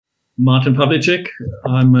Martin Pavlicek.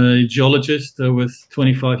 I'm a geologist with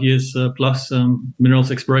 25 years plus minerals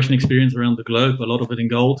exploration experience around the globe, a lot of it in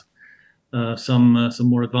gold, some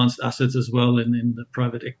more advanced assets as well in the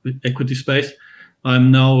private equity space.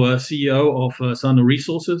 I'm now CEO of Sano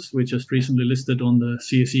Resources, which just recently listed on the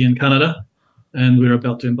CSE in Canada, and we're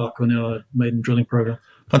about to embark on our maiden drilling program.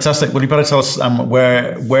 Fantastic. Well, you better tell us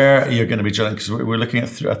where you're going to be drilling, because we're looking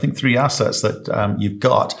at, I think, 3 assets that you've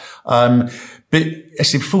got. But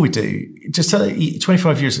actually, before we do, just tell me,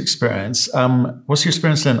 25 years experience. What's your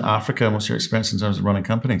experience in Africa, and what's your experience in terms of running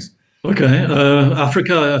companies? Okay,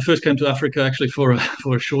 Africa. I first came to Africa actually for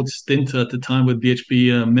a short stint at the time with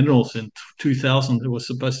BHP Minerals in 2000. It was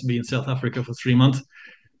supposed to be in South Africa for 3 months.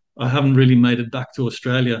 I haven't really made it back to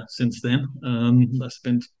Australia since then. I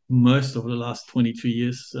spent most of the last 22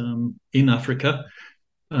 years in Africa,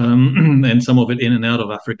 and some of it in and out of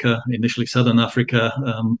Africa. Initially, Southern Africa,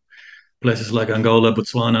 places like Angola,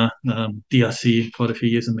 Botswana, DRC, quite a few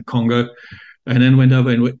years in the Congo. And then went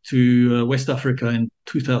over to West Africa in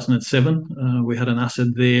 2007. We had an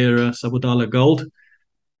asset there, Sabodala Gold.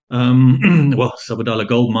 Sabodala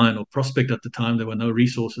Gold Mine or prospect at the time. There were no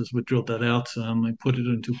resources. We drilled that out and put it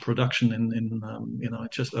into production in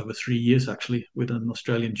just over 3 years actually with an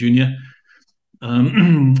Australian junior.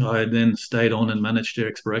 I then stayed on and managed their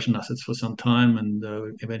exploration assets for some time, and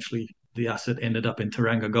eventually the asset ended up in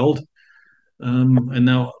Teranga Gold, and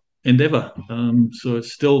now Endeavour. So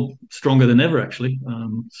it's still stronger than ever, actually.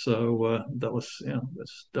 That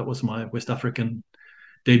was my West African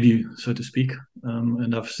debut, so to speak.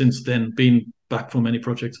 And I've since then been back for many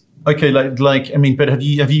projects. Okay, but have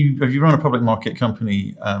you run a public market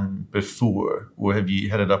company before, or have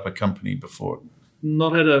you headed up a company before?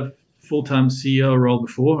 Not had a full-time CEO role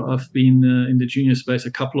before. I've been in the junior space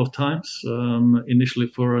a couple of times. Initially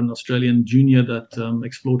for an Australian junior that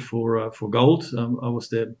explored for gold. I was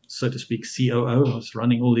their, so to speak, COO. I was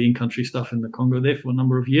running all the in-country stuff in the Congo there for a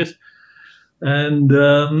number of years. And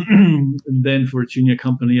then for a junior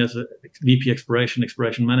company as a VP exploration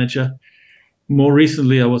manager. More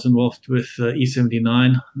recently, I was involved with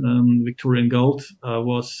E79, Victorian Gold. I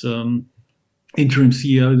was interim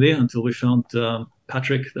CEO there until we found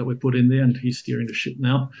Patrick that we put in there, and he's steering the ship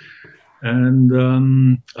now. And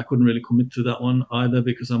I couldn't really commit to that one either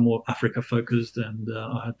because I'm more Africa focused, and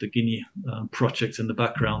I had the Guinea projects in the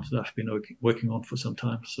background that I've been working on for some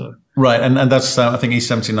time. So right, and that's I think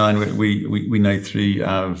E79 we know through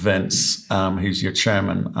Vince, who's your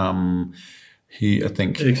chairman. He, I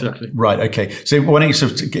think, exactly right. Okay, so why don't you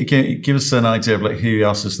sort of give us an idea of like who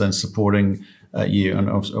else is then supporting you? And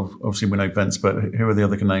obviously we know Vince, but who are the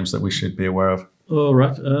other names that we should be aware of? All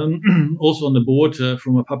right. Also on the board,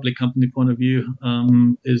 from a public company point of view,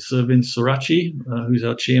 is Vince Sorachi, who's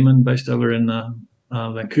our chairman, based over in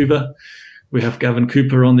Vancouver. We have Gavin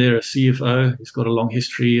Cooper on there, a CFO. He's got a long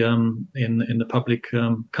history in the public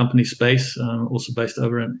company space, also based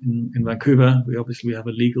over in Vancouver. We obviously have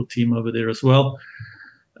a legal team over there as well.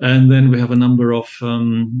 And then we have a number of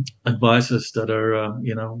advisors that are,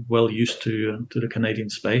 well used to the Canadian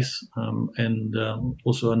space, and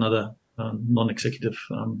also another non-executive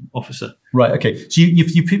officer. Right. Okay. So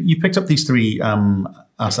you picked up these 3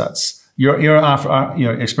 assets. Your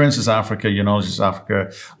experience is Africa. Your knowledge is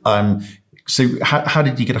Africa. So how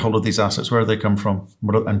did you get a hold of these assets? Where do they come from?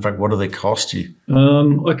 What do they cost you?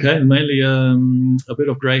 Okay. Mainly a bit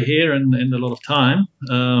of grey hair and a lot of time.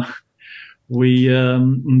 There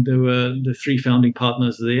were the 3 founding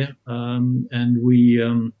partners there, and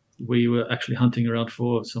we were actually hunting around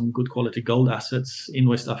for some good quality gold assets in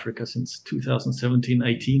West Africa since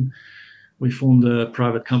 2017-18. We formed a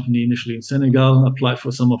private company initially in Senegal, applied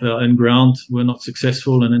for some of our own ground, were not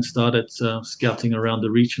successful, and then started scouting around the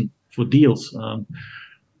region for deals. Of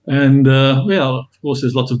course,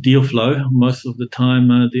 there's lots of deal flow. Most of the time,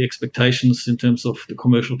 the expectations in terms of the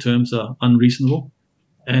commercial terms are unreasonable,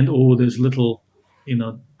 or there's little,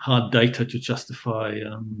 hard data to justify,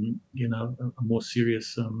 a more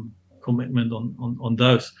serious commitment on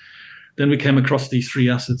those. Then we came across these 3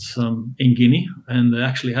 assets in Guinea, and they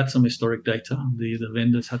actually had some historic data. The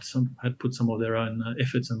vendors had put some of their own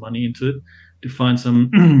efforts and money into it to find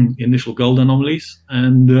some initial gold anomalies,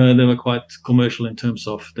 and they were quite commercial in terms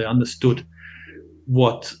of they understood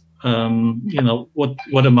what a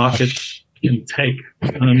market can take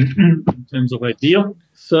in terms of a deal.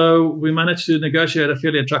 So we managed to negotiate a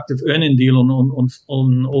fairly attractive earn-in deal on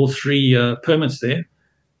all 3 permits there,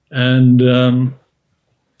 and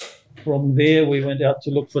from there we went out to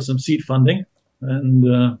look for some seed funding, and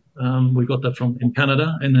we got that in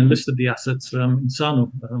Canada, and then listed the assets in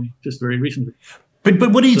Sano just very recently.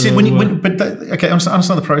 But what do you do okay, I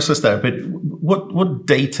understand the process there, but what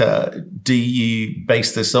data do you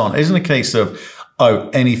base this on? Isn't it a case of,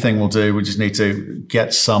 anything will do, we just need to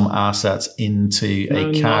get some assets into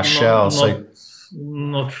a cash shell?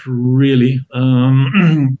 Not really.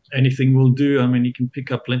 Anything will do. I mean, you can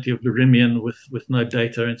pick up plenty of Birimian with no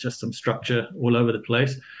data and just some structure all over the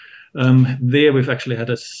place. There, we've actually had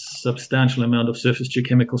a substantial amount of surface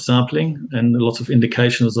geochemical sampling and lots of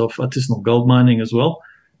indications of artisanal gold mining as well.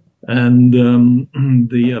 And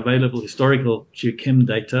the available historical geochem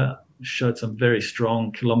data showed some very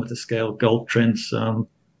strong kilometer scale gold trends, and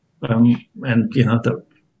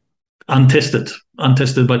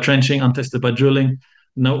untested by trenching, untested by drilling,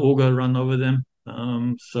 no auger run over them.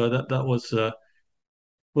 So that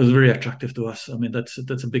was very attractive to us. I mean, that's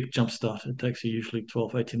a big jump start. It takes you usually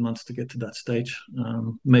 12, 18 months to get to that stage.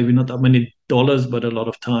 Maybe not that many dollars, but a lot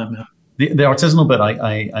of time. Yeah. The artisanal bit,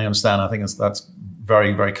 I understand. I think that's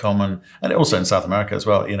very, very common, and also in South America as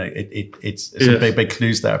well. It's yes. A big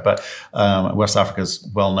clues there. But West Africa is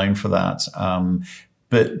well known for that.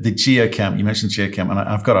 But the geochem, you mentioned geochem, and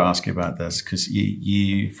I've got to ask you about this because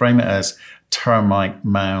you frame it as termite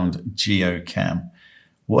mound geochem.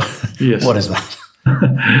 What is that?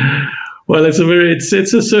 Well, it's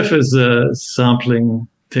a surface sampling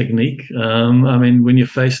technique. I mean, when you're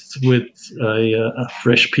faced with a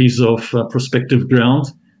fresh piece of prospective ground,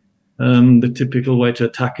 the typical way to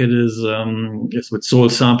attack it is with soil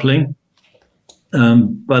sampling.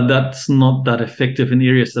 But that's not that effective in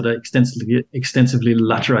areas that are extensively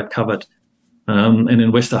laterite covered. And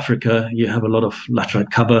in West Africa, you have a lot of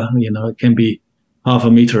laterite cover. It can be half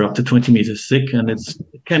a meter up to 20 meters thick, and it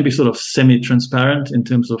can be sort of semi-transparent in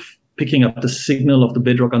terms of picking up the signal of the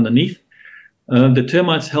bedrock underneath. The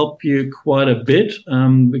termites help you quite a bit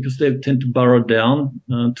because they tend to burrow down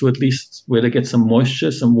to at least where they get some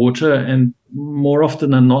moisture, some water, and more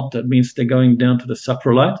often than not, that means they're going down to the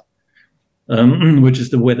saprolite, which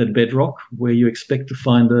is the weathered bedrock where you expect to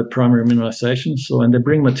find the primary mineralization. And they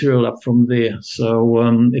bring material up from there.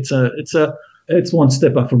 So it's one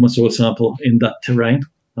step up from a soil sample in that terrain,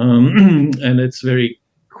 and it's very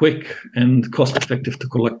quick and cost effective to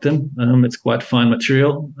collect them. It's quite fine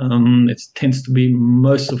material. It tends to be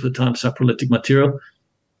most of the time saprolitic material,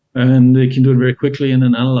 and they can do it very quickly and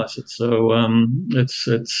then analyze it. So it's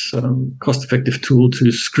a cost-effective tool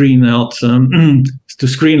to screen out, to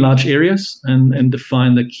screen large areas and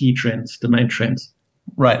define the key trends, the main trends.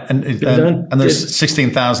 Right, and there's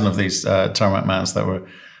 16,000 of these termite mounds that were.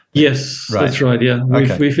 Yes, right. That's right. Yeah,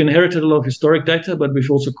 we've inherited a lot of historic data, but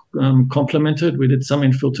we've also complemented. We did some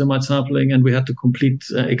infill termite sampling, and we had to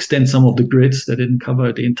extend some of the grids. They didn't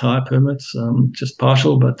cover the entire permits, just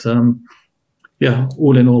partial. But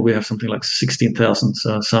all in all, we have something like 16,000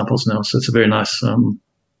 samples now. So it's a very nice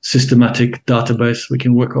systematic database we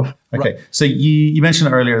can work off. Okay, so you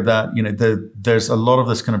mentioned earlier that there's a lot of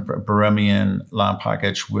this kind of Birimian land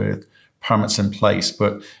package with permits in place,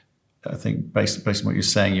 but I think based on what you're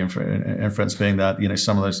saying, your inference being that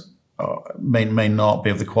some of those may not be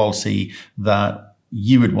of the quality that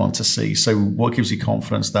you would want to see. So, what gives you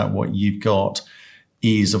confidence that what you've got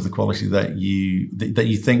is of the quality that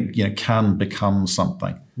you think can become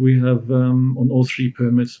something? We have on all three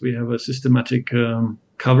permits we have a systematic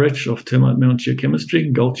coverage of termite mound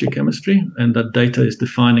geochemistry, gold geochemistry, and that data is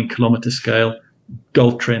defining kilometer scale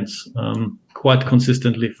gold trends quite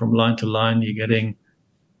consistently from line to line. You're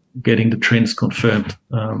getting the trends confirmed.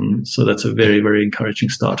 So that's a very, very encouraging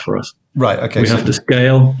start for us. Right. Okay. We have the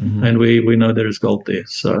scale, and we know there is gold there.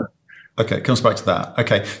 So. Okay, it comes back to that.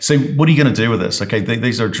 Okay, so what are you going to do with this? Okay,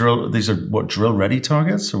 these are drill ready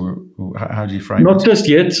targets, or how do you frame it? Not just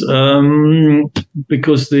yet,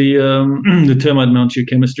 because the termite mound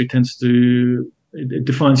geochemistry it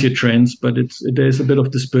defines your trends, but there's a bit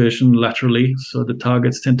of dispersion laterally, so the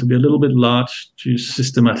targets tend to be a little bit large to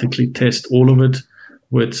systematically test all of it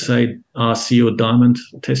with, say, RC or diamond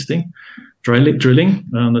testing, drilling.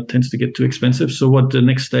 That tends to get too expensive. So what the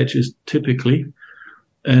next stage is typically,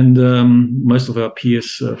 and most of our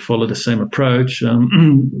peers follow the same approach.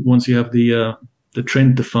 Once you have the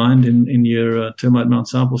trend defined in your termite mound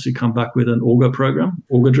samples, you come back with an auger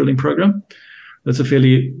drilling program. That's a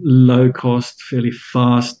fairly low cost, fairly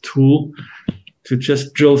fast tool to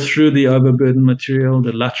just drill through the overburden material,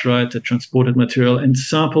 the laterite, the transported material, and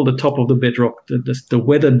sample the top of the bedrock, the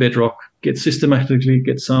weathered bedrock, systematically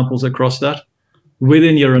get samples across that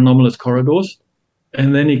within your anomalous corridors.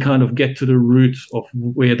 And then you kind of get to the root of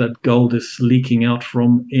where that gold is leaking out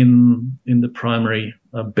from in the primary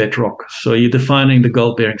bedrock. So you're defining the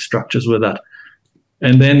gold-bearing structures with that.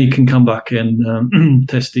 And then you can come back and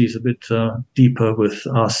test these a bit deeper with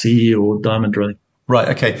RC or diamond drilling. Right.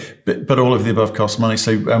 Okay. But all of the above cost money.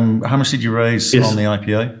 So how much did you raise on the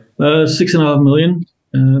IPO? 6.5 million,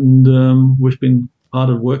 and we've been hard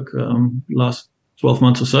at work last 12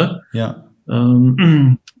 months or so. Yeah.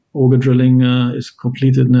 Auger drilling is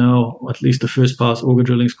completed now. At least the first pass auger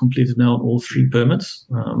drilling is completed now on all 3 permits,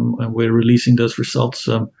 and we're releasing those results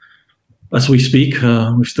as we speak.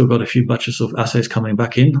 We've still got a few batches of assays coming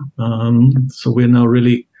back in, so we're now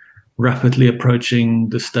really rapidly approaching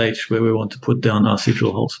the stage where we want to put down RC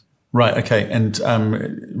drill holes. Right. Okay. And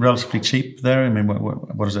relatively cheap there. I mean,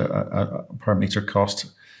 what is it per meter cost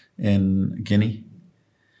in Guinea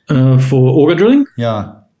for auger drilling?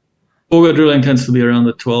 Yeah. Auger drilling tends to be around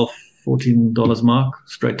the $12-14 mark,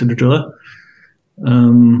 straight to the driller.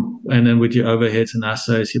 And then with your overheads and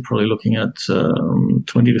assays, you're probably looking at $20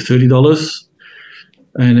 to $30.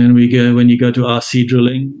 And then when you go to RC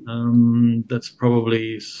drilling, that's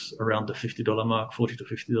probably around the $50 mark, $40 to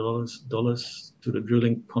 $50 to the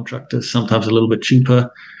drilling contractors, sometimes a little bit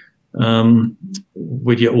cheaper.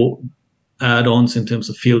 With your add-ons in terms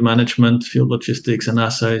of field management, field logistics, and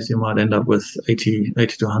assays, you might end up with $80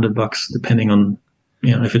 to $100, depending on,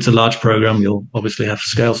 if it's a large program, you'll obviously have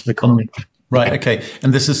scales of economy. Right. Okay.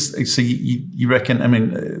 And this is, so you reckon, I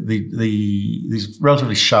mean, these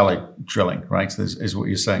relatively shallow drilling, right, is what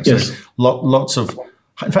you're saying. Yes. So lots of,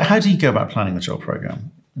 in fact, how do you go about planning the drill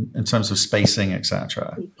program in terms of spacing,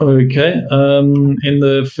 etc.? Okay.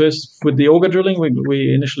 With the auger drilling,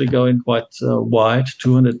 we initially go in quite wide,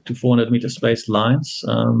 200 to 400 meter spaced lines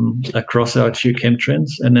across our two chem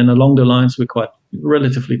trends. And then along the lines, we're quite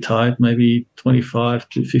relatively tight, maybe 25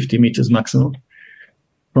 to 50 meters maximum.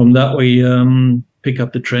 From that, we pick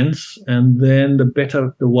up the trends, and then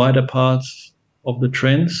the wider parts of the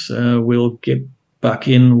trends, we'll get back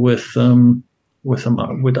in with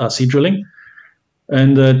RC drilling.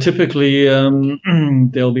 And typically,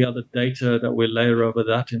 there'll be other data that we layer over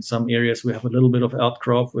that. In some areas, we have a little bit of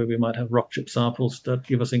outcrop where we might have rock chip samples that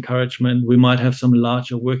give us encouragement. We might have some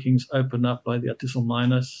larger workings opened up by the artisanal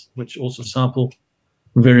miners, which also sample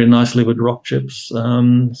very nicely with rock chips.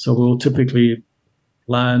 So we'll typically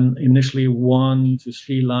plan initially 1 to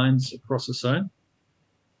 3 lines across the zone,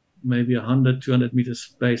 maybe 100, 200 meter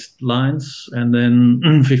spaced lines, and then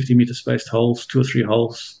 50 meter spaced holes, 2 or 3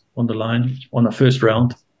 holes on the line on a first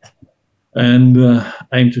round, and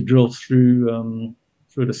aim to drill through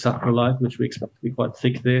the saprolite, which we expect to be quite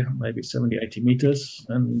thick there, maybe 70, 80 meters,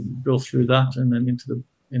 and drill through that, and then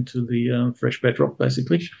into the fresh bedrock,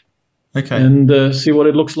 basically. Okay. And see what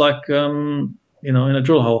it looks like, in a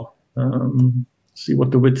drill hole. See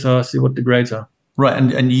what the widths are, see what the grades are. Right,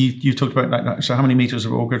 and you talked about that. So how many meters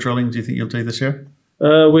of auger drilling do you think you'll do this year?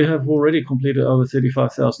 We have already completed over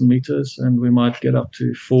 35,000 meters, and we might get up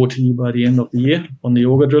to 40 by the end of the year on the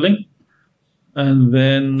auger drilling. And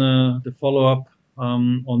then the follow-up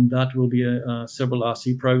on that will be several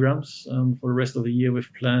RC programs. For the rest of the year,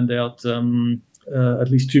 we've planned out at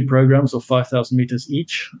least 2 programs of 5,000 meters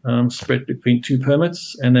each, spread between 2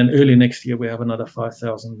 permits. And then early next year, we have another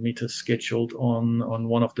 5,000 meters scheduled on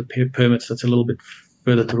one of the permits that's a little bit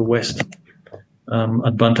further to the west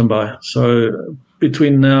at Bantambai. So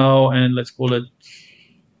between now and let's call it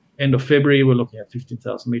end of February, we're looking at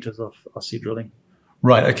 15,000 meters of RC drilling.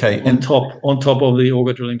 Right. Okay. On top of the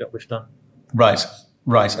auger drilling that we've done. Right.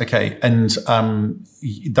 Okay. And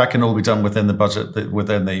that can all be done within the budget,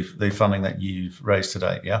 within the funding that you've raised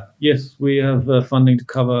today. Yeah. Yes, we have funding to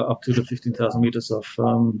cover up to the 15,000 meters of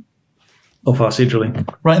RC drilling.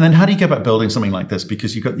 Right. And then how do you go about building something like this?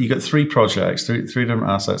 Because you got 3 projects, three different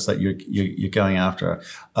assets that you're going after.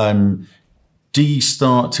 Do you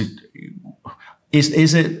start to?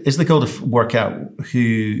 Is the goal to work out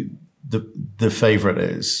who the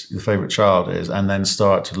favorite child is, and then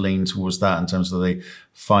start to lean towards that in terms of the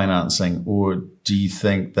financing, or do you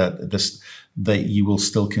think that you will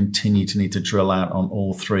still continue to need to drill out on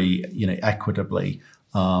all 3, equitably?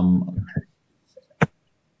 How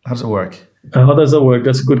does it work? How does that work?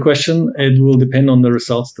 That's a good question. It will depend on the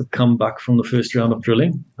results that come back from the first round of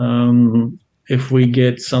drilling. If we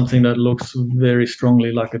get something that looks very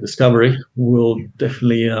strongly like a discovery, we'll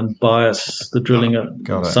definitely bias the drilling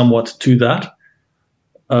somewhat to that.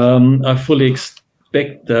 I fully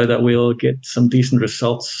expect, though, that we'll get some decent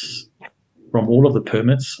results from all of the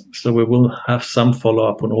permits, so we will have some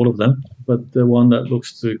follow-up on all of them. But the one that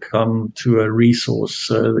looks to come to a resource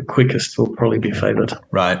the quickest will probably be favored.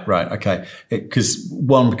 Right. Okay. Because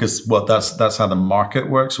that's how the market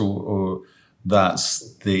works, or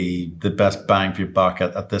that's the best bang for your buck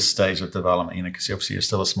at this stage of development, because obviously you're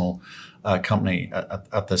still a small company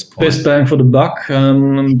at this point. Best bang for the buck,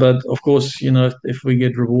 but of course, if we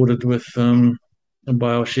get rewarded with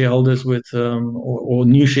by our shareholders or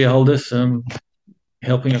new shareholders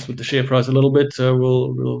helping us with the share price a little bit.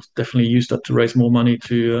 We'll definitely use that to raise more money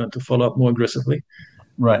to follow up more aggressively.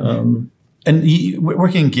 Right. And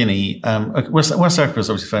working in Guinea, West Africa is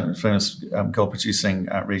obviously famous gold producing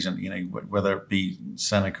region. Whether it be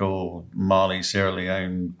Senegal, Mali, Sierra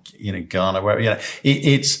Leone, Ghana, where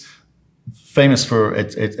it's famous for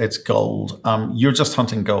its gold. You're just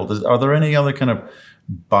hunting gold. Are there any other kind of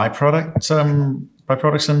byproducts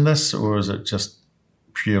in this, or is it just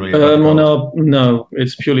purely gold? No,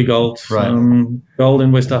 it's purely gold. Right. Gold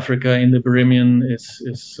in West Africa, in the Birimian,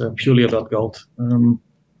 is purely about gold.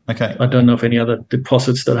 Okay. I don't know of any other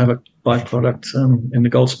deposits that have a byproduct in the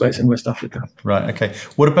gold space in West Africa. Right. Okay.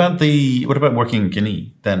 What about working in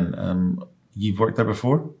Guinea then? You've worked there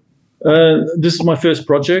before? This is my first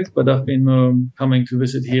project, but I've been coming to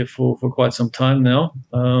visit here for quite some time now.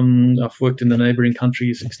 I've worked in the neighboring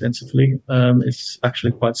countries extensively. It's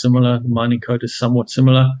actually quite similar. The mining code is somewhat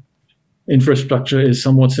similar. Infrastructure is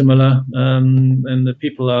somewhat similar. And the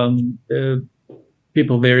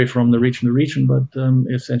people vary from the region to region, but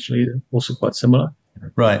essentially also quite similar.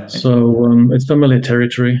 Right. So it's familiar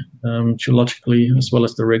territory, geologically as well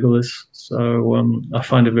as the regolith. So I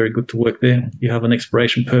find it very good to work there. You have an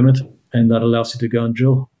exploration permit, and that allows you to go and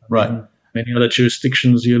drill. Right. Many other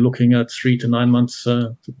jurisdictions, you're looking at 3 to 9 months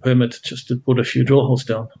to permit just to put a few drill holes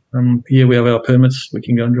down. Here we have our permits; we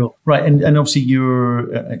can go and drill. Right, and obviously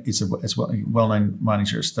it's a well-known mining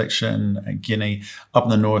jurisdiction, Guinea, up in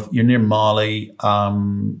the north. You're near Mali.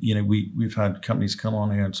 We've had companies come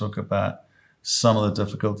on here and talk about some of the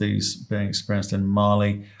difficulties being experienced in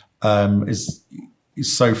Mali. Is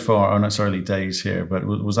so far, I know it's early days here, but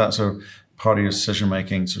was that sort of part of your decision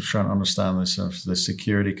making, sort of trying to understand this sort of the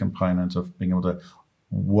security component of being able to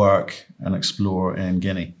work and explore in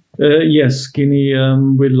Guinea? Yes, Guinea,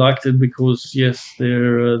 we liked it because, yes,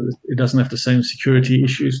 it doesn't have the same security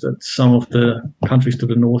issues that some of the countries to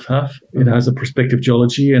the north have. It has a prospective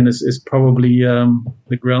geology, and it's probably,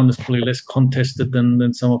 the ground is probably less contested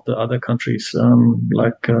than some of the other countries,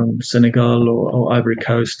 like Senegal or Ivory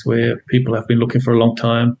Coast, where people have been looking for a long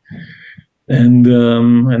time. And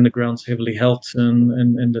the ground's heavily held,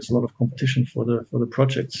 and there's a lot of competition for the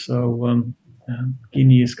project. So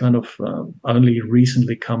Guinea is kind of only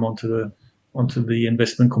recently come onto the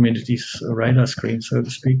investment community's radar screen, so to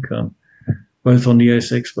speak, both on the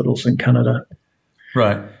ASX but also in Canada.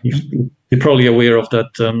 Right. You're probably aware of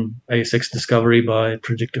that ASX discovery by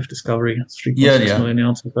Predictive Discovery. 3.6 million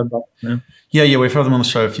ounces. Yeah. We've had them on the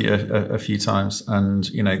show a few times, and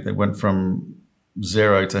they went from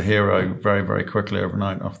zero to hero very, very quickly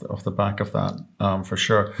overnight off the back of that, for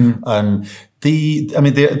sure. The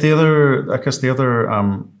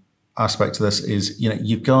other aspect to this is,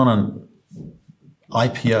 you've gone and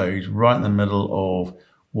IPO'd right in the middle of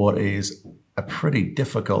what is a pretty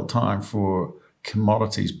difficult time for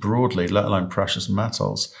commodities broadly, let alone precious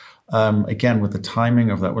metals. Again, with the timing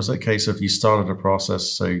of that, was it a case of you started a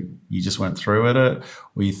process, so you just went through with it,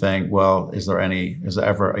 or you think, well, is there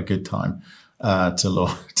ever a good time to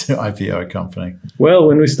IPO a company? Well,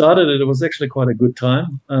 when we started it was actually quite a good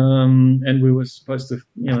time, and we were supposed to,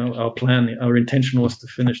 our intention was to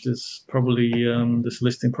finish this this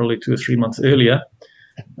listing probably 2 or 3 months earlier.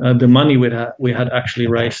 The money we had actually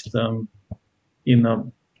raised,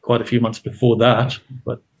 quite a few months before that,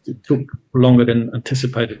 but it took longer than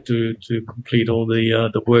anticipated to complete all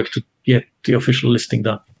the work to get the official listing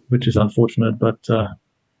done, which is unfortunate, but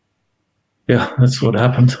that's what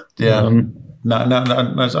happened. Yeah. No.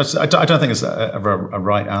 I don't think it's ever a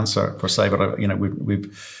right answer per se, but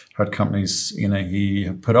we've had companies who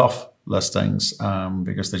have put off listings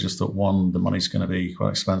because they just thought, one, the money's going to be quite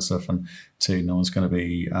expensive, and two, no one's going to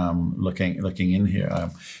be looking in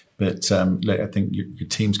here. But I think your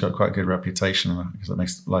team's got quite a good reputation because it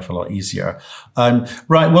makes life a lot easier.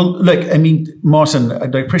 Right. Well, look, Martin, I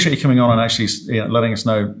appreciate you coming on and actually letting us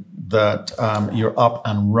know that you're up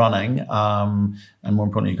and running, and more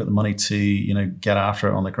importantly, you've got the money to get after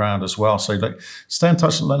it on the ground as well. So stay in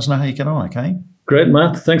touch and let us know how you get on. Okay. Great,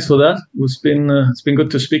 Matt. Thanks for that. It's been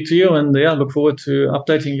good to speak to you, and look forward to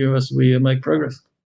updating you as we make progress.